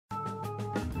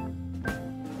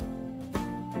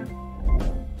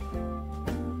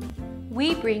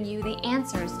we bring you the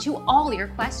answers to all your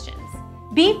questions.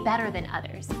 Be better than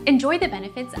others. Enjoy the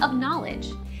benefits of knowledge.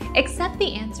 Accept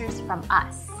the answers from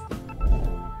us.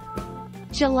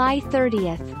 July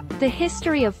 30th. The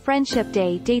history of Friendship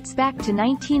Day dates back to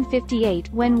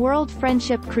 1958 when World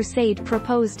Friendship Crusade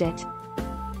proposed it.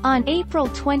 On April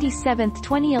 27,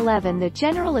 2011, the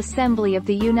General Assembly of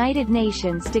the United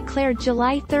Nations declared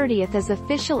July 30th as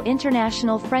official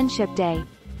International Friendship Day.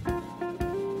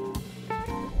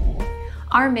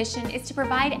 Our mission is to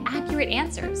provide accurate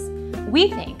answers. We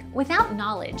think without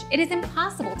knowledge, it is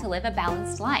impossible to live a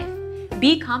balanced life.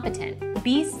 Be competent,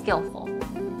 be skillful.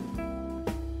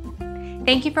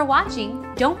 Thank you for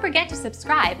watching. Don't forget to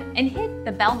subscribe and hit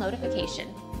the bell notification.